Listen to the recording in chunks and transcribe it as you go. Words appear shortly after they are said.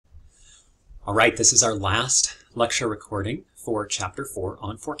All right, this is our last lecture recording for Chapter 4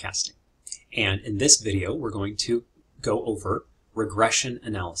 on forecasting. And in this video, we're going to go over regression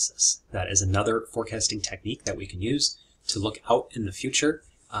analysis. That is another forecasting technique that we can use to look out in the future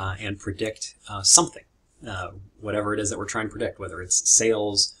and predict something, whatever it is that we're trying to predict, whether it's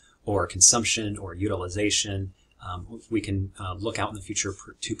sales or consumption or utilization. We can look out in the future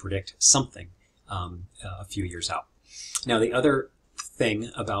to predict something a few years out. Now, the other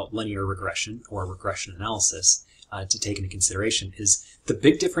thing about linear regression or regression analysis to take into consideration is the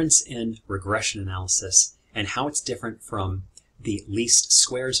big difference in regression analysis and how it's different from the least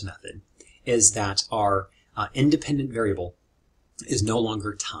squares method is that our independent variable is no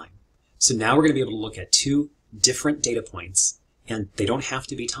longer time. So now we're going to be able to look at two different data points, and they don't have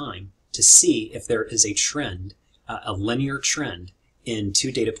to be time, to see if there is a trend, a linear trend in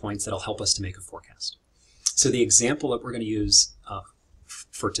two data points that'll help us to make a forecast. So the example that we're going to use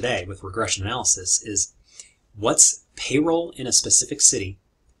for today with regression analysis is what's payroll in a specific city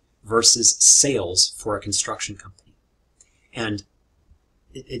versus sales for a construction company. And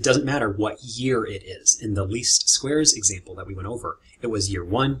it doesn't matter what year it is. In the least squares example that we went over, it was year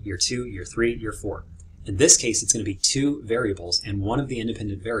 1, year 2, year 3, year 4. In this case, it's going to be two variables, and one of the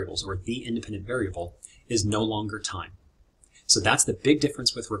independent variables, or the independent variable, is no longer time. So that's the big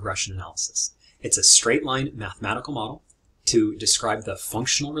difference with regression analysis. It's a straight line mathematical model to describe the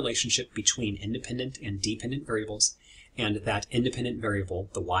functional relationship between independent and dependent variables, and that independent variable,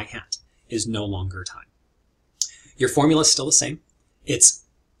 the y hat, is no longer time. Your formula is still the same. It's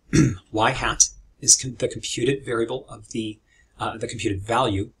y hat is the computed variable of the computed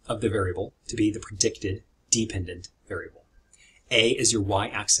value of the variable to be the predicted dependent variable. A is your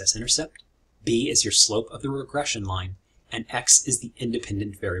y-axis intercept, b is your slope of the regression line, and x is the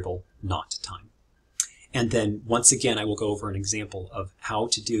independent variable, not time. And then once again, I will go over an example of how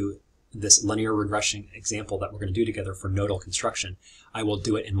to do this linear regression example that we're going to do together for nodal construction. I will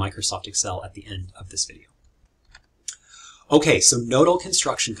do it in Microsoft Excel at the end of this video. Okay, so Nodal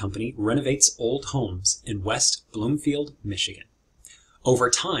Construction Company renovates old homes in West Bloomfield, Michigan. Over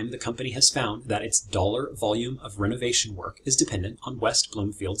time, the company has found that its dollar volume of renovation work is dependent on West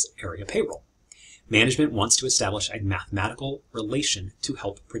Bloomfield's area payroll. Management wants to establish a mathematical relation to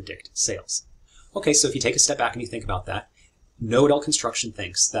help predict sales. Okay, so if you take a step back and you think about that, Nodal Construction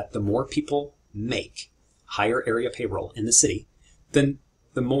thinks that the more people make higher area payroll in the city, then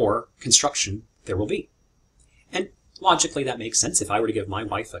the more construction there will be. And logically, that makes sense. If I were to give my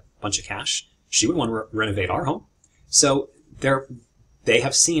wife a bunch of cash, she would want to renovate our home. So they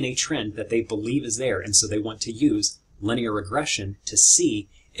have seen a trend that they believe is there, and so they want to use linear regression to see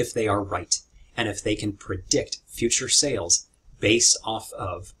if they are right and if they can predict future sales based off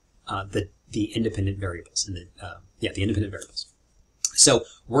of the independent variables. And the independent variables. So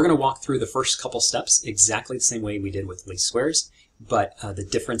we're going to walk through the first couple steps exactly the same way we did with least squares, but the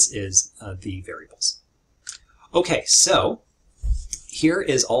difference is the variables. Okay, so here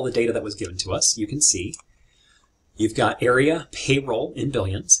is all the data that was given to us. You can see you've got area payroll in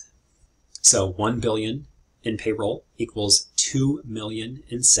billions. So 1 billion in payroll equals 2 million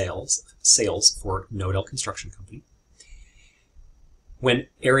in sales for Nodal Construction Company. When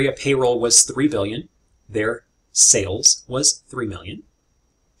area payroll was 3 billion, their sales was 3 million.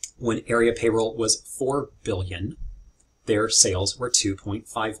 When area payroll was 4 billion, their sales were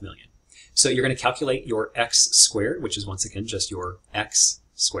 2.5 million. So you're going to calculate your x squared, which is once again just your x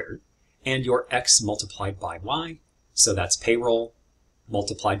squared, and your x multiplied by y. So that's payroll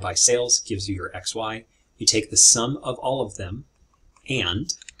multiplied by sales gives you your xy. You take the sum of all of them,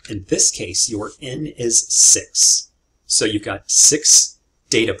 and in this case, your n is 6. So you've got 6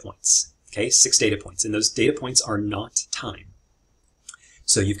 data points, okay? 6 data points, and those data points are not time.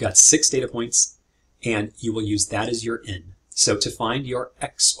 So you've got 6 data points, and you will use that as your n. So to find your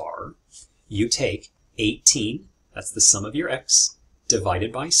x bar, you take 18, that's the sum of your x,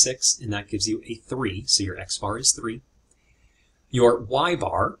 divided by 6, and that gives you a 3, so your x bar is 3. Your y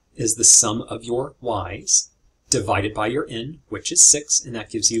bar is the sum of your y's, divided by your n, which is 6, and that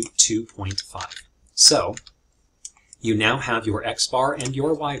gives you 2.5. So you now have your x bar and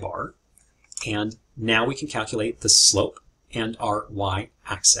your y bar, and now we can calculate the slope and our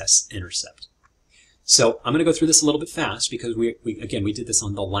y-axis intercept. So I'm going to go through this a little bit fast because we did this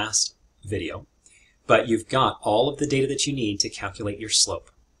on the last video, but you've got all of the data that you need to calculate your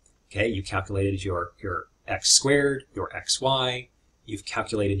slope. Okay, you calculated your x squared, your xy, you've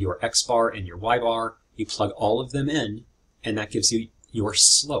calculated your x bar and your y bar, you plug all of them in, and that gives you your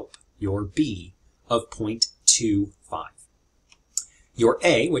slope, your b, of 0.25. Your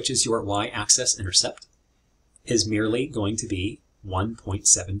a, which is your y-axis intercept, is merely going to be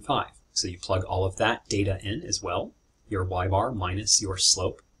 1.75. So you plug all of that data in as well, your y bar minus your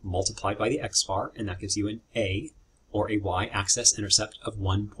slope multiplied by the x bar, and that gives you an a, or a y-axis intercept of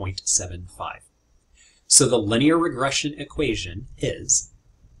 1.75. So the linear regression equation is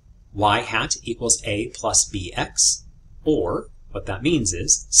y hat equals a plus bx, or what that means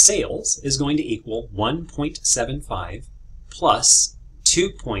is sales is going to equal 1.75 plus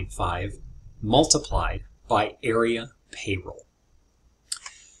 2.5 multiplied by area payroll.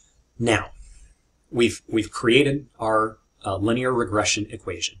 Now, we've created our linear regression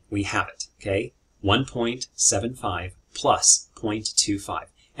equation. We have it, okay? 1.75 plus 0.25.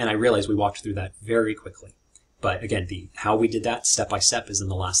 And I realize we walked through that very quickly. But again, how we did that step by step is in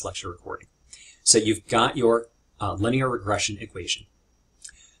the last lecture recording. So you've got your linear regression equation.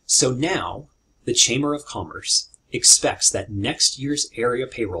 So now the Chamber of Commerce expects that next year's area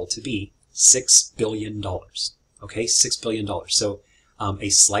payroll to be $6 billion. Okay, $6 billion. So a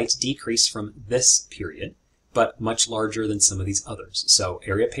slight decrease from this period, but much larger than some of these others. So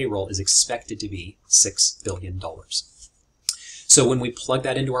area payroll is expected to be $6 billion. So when we plug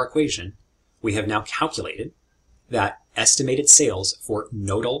that into our equation, we have now calculated that estimated sales for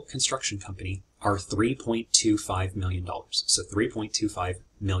Nodal Construction Company are $3.25 million. So $3.25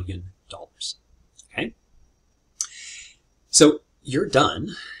 million. Okay? So you're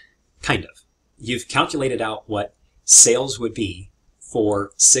done, kind of. You've calculated out what sales would be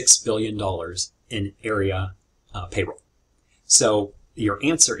for $6 billion in area payroll. So your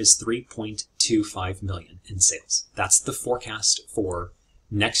answer is 3.25 million in sales. That's the forecast for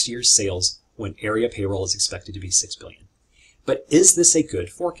next year's sales when area payroll is expected to be 6 billion. But is this a good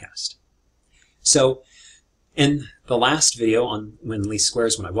forecast? So in the last video on when least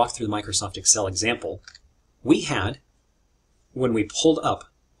squares, when I walked through the Microsoft Excel example, we had, when we pulled up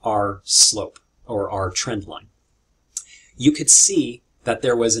our slope or our trend line, you could see that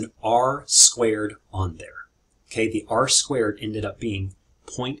there was an r squared on there. Okay, the r squared ended up being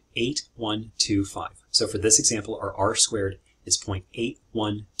 0.8125. So for this example, our r squared is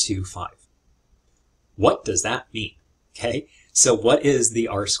 0.8125. What does that mean? Okay, so what is the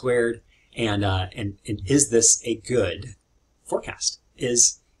r squared, and is this a good forecast?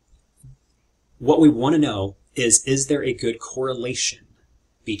 What we want to know is there a good correlation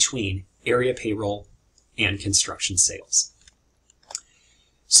between area payroll and construction sales?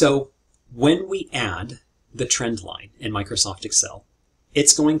 So when we add the trend line in Microsoft Excel,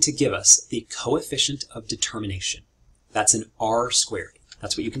 it's going to give us the coefficient of determination. That's an r squared.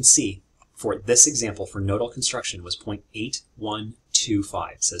 That's what you can see for this example for Nodal Construction was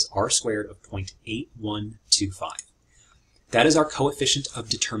 0.8125. It says r squared of 0.8125. That is our coefficient of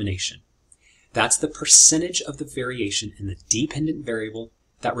determination. That's the percentage of the variation in the dependent variable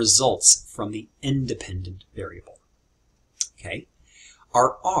that results from the independent variable. Okay?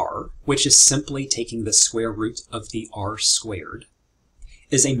 Our r, which is simply taking the square root of the r squared,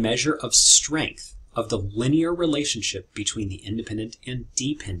 is a measure of strength of the linear relationship between the independent and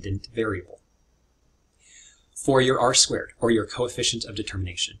dependent variable. For your r squared, or your coefficient of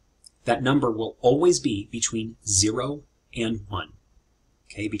determination, that number will always be between 0 and 1.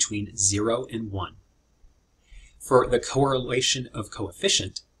 Okay, between 0 and 1. For the correlation of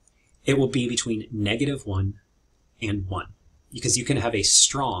coefficient, it will be between -1 and 1. Because you can have a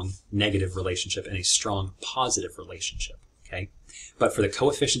strong negative relationship and a strong positive relationship, okay? But for the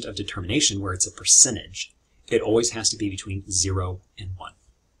coefficient of determination, where it's a percentage, it always has to be between 0 and 1.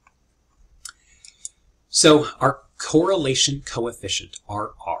 So our correlation coefficient,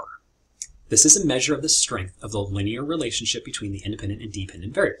 RR, this is a measure of the strength of the linear relationship between the independent and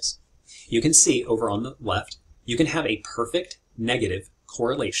dependent variables. You can see over on the left, you can have a perfect negative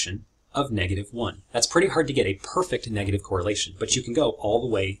correlation of -1. That's pretty hard to get a perfect negative correlation, but you can go all the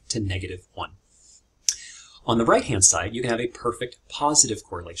way to -1. On the right-hand side, you can have a perfect positive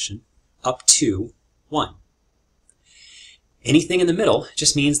correlation up to 1. Anything in the middle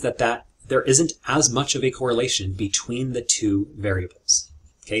just means that there isn't as much of a correlation between the two variables.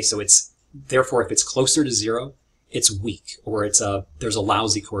 Okay, so therefore, if it's closer to 0, it's weak, or there's a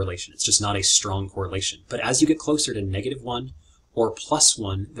lousy correlation. It's just not a strong correlation. But as you get closer to -1 or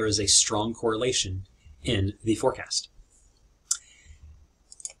 +1, there is a strong correlation in the forecast.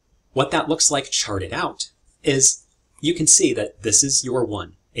 What that looks like charted out is you can see that this is your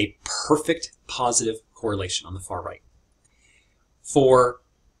 1, a perfect positive correlation on the far right. For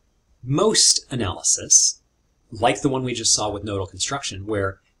most analysis, like the one we just saw with Nodal Construction,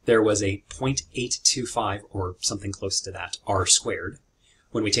 where there was a 0.825 or something close to that r squared,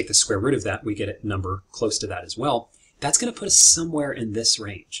 when we take the square root of that, we get a number close to that as well. That's going to put us somewhere in this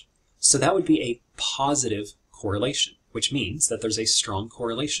range. So that would be a positive correlation, which means that there's a strong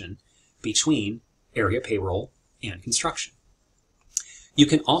correlation between area payroll and construction. You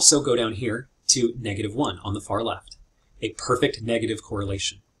can also go down here to -1 on the far left, a perfect negative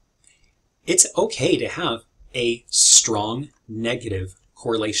correlation. It's okay to have a strong negative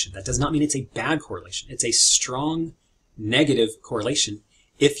correlation. That does not mean it's a bad correlation. It's a strong negative correlation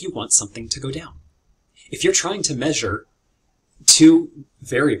if you want something to go down. If you're trying to measure two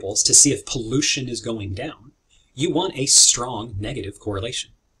variables to see if pollution is going down, you want a strong negative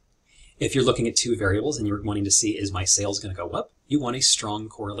correlation. If you're looking at two variables and you're wanting to see, is my sales going to go up? You want a strong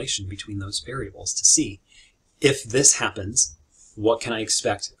correlation between those variables to see if this happens, what can I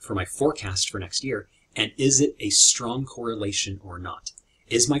expect for my forecast for next year? And is it a strong correlation or not?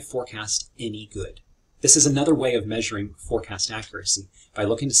 Is my forecast any good? This is another way of measuring forecast accuracy, by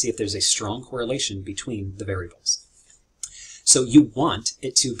looking to see if there's a strong correlation between the variables. So you want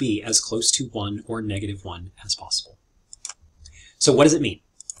it to be as close to 1 or -1 as possible. So what does it mean?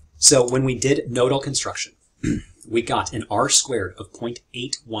 So when we did nodal construction, we got an R² of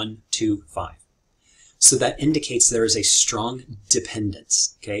 0.8125. So that indicates there is a strong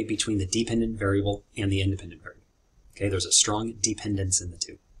dependence, okay, between the dependent variable and the independent variable. Okay, there's a strong dependence in the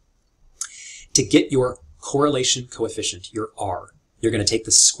two. To get your correlation coefficient, your R, you're going to take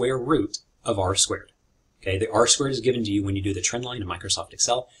the square root of R². Okay, the R² is given to you when you do the trend line in Microsoft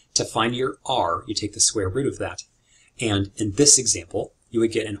Excel. To find your R, you take the square root of that. And in this example, you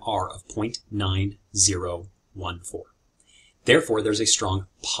would get an R of 0.9014. Therefore, there's a strong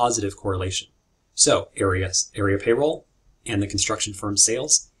positive correlation. So area payroll and the construction firm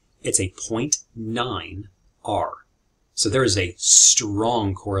sales, it's a 0.9 R. So there is a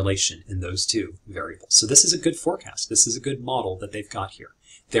strong correlation in those two variables. So this is a good forecast. This is a good model that they've got here.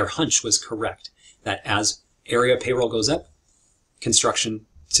 Their hunch was correct, that as area payroll goes up,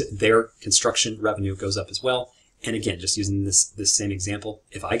 their construction revenue goes up as well. And again, just using this same example,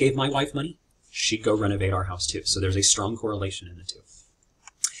 if I gave my wife money, she'd go renovate our house too. So there's a strong correlation in the two.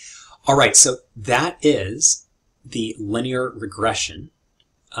 All right, so that is the linear regression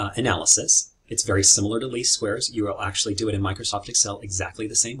analysis. It's very similar to least squares. You will actually do it in Microsoft Excel exactly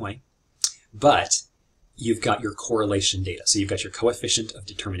the same way, but you've got your correlation data. So you've got your coefficient of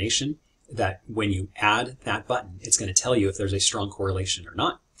determination that when you add that button, it's going to tell you if there's a strong correlation or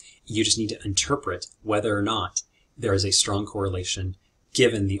not. You just need to interpret whether or not there is a strong correlation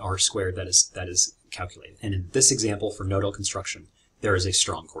given the R² that is calculated. And in this example for nodal construction, there is a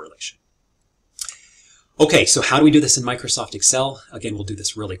strong correlation. Okay, so how do we do this in Microsoft Excel? Again, we'll do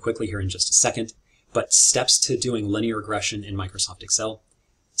this really quickly here in just a second, but steps to doing linear regression in Microsoft Excel.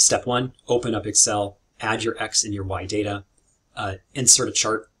 Step 1, open up Excel, add your X and your Y data, insert a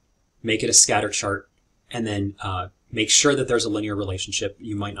chart, make it a scatter chart, and then make sure that there's a linear relationship.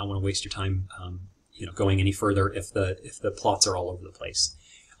 You might not want to waste your time going any further if the plots are all over the place.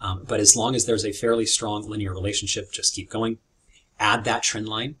 But as long as there's a fairly strong linear relationship, just keep going. Add that trend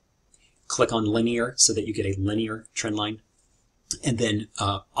line. Click on linear so that you get a linear trend line. And then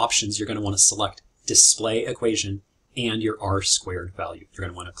options, you're going to want to select display equation and your R² value. You're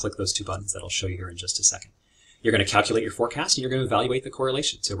going to want to click those two buttons that I'll show you here in just a second. You're going to calculate your forecast and you're going to evaluate the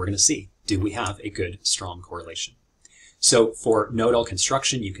correlation. So we're going to see, do we have a good, strong correlation? So for nodal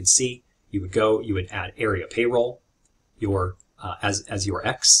construction, you can see you would add area payroll as your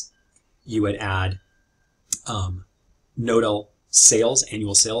X. You would add nodal sales,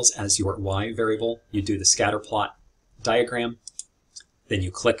 annual sales, as your Y variable. You do the scatter plot diagram. Then you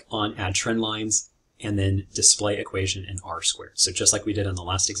click on add trend lines and then display equation and R². So just like we did in the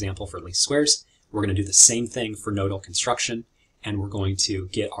last example for least squares, we're going to do the same thing for nodal construction, and we're going to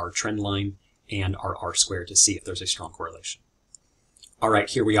get our trend line and our R² to see if there's a strong correlation. All right,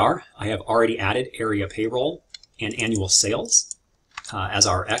 here we are. I have already added area payroll and annual sales as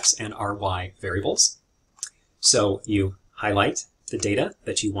our X and our Y variables. So you highlight the data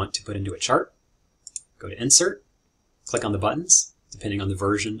that you want to put into a chart, go to Insert, click on the buttons, depending on the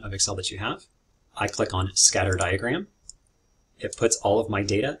version of Excel that you have. I click on Scatter Diagram. It puts all of my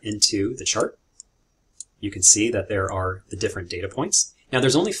data into the chart. You can see that there are the different data points. Now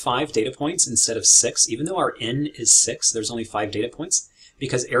there's only 5 data points instead of 6. Even though our N is 6, there's only 5 data points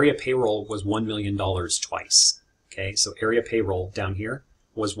because area payroll was $1 million twice. Okay, so area payroll down here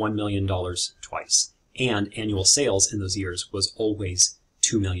was $1 million twice. And annual sales in those years was always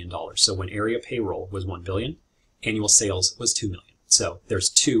 $2 million. So when area payroll was 1 billion, annual sales was 2 million. So there's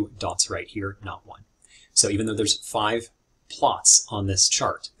 2 dots right here, not 1. So even though there's 5 plots on this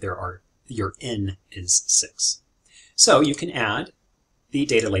chart, your N is 6. So you can add the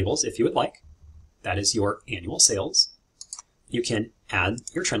data labels if you would like. That is your annual sales. You can add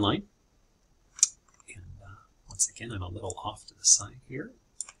your trend line. And once again, I'm a little off to the side here.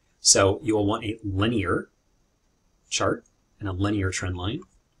 So you will want a linear chart and a linear trend line.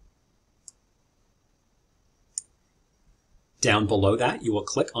 Down below that, you will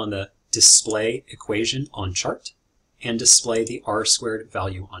click on the display equation on chart and display the R²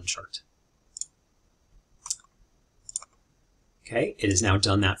 value on chart. Okay, it has now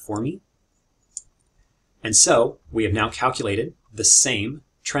done that for me. And so we have now calculated the same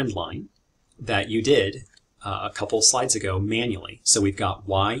trend line that you did a couple slides ago manually. So we've got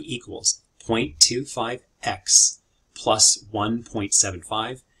y equals 0.25x plus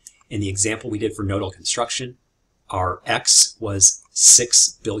 1.75. In the example we did for nodal construction, our x was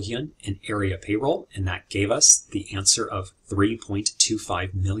 6 billion in area payroll, and that gave us the answer of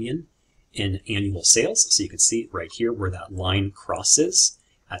 3.25 million in annual sales. So you can see right here where that line crosses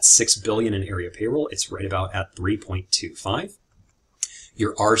at 6 billion in area payroll, it's right about at 3.25.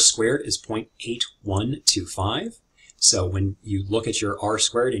 Your R² is 0.8125. So when you look at your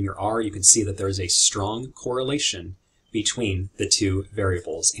R² and your R, you can see that there's a strong correlation between the two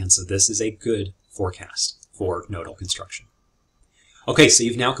variables. And so this is a good forecast for nodal construction. Okay, so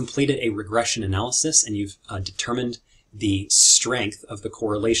you've now completed a regression analysis and you've determined the strength of the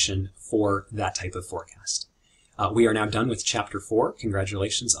correlation for that type of forecast. We are now done with Chapter 4.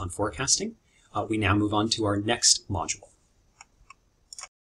 Congratulations on forecasting. We now move on to our next module.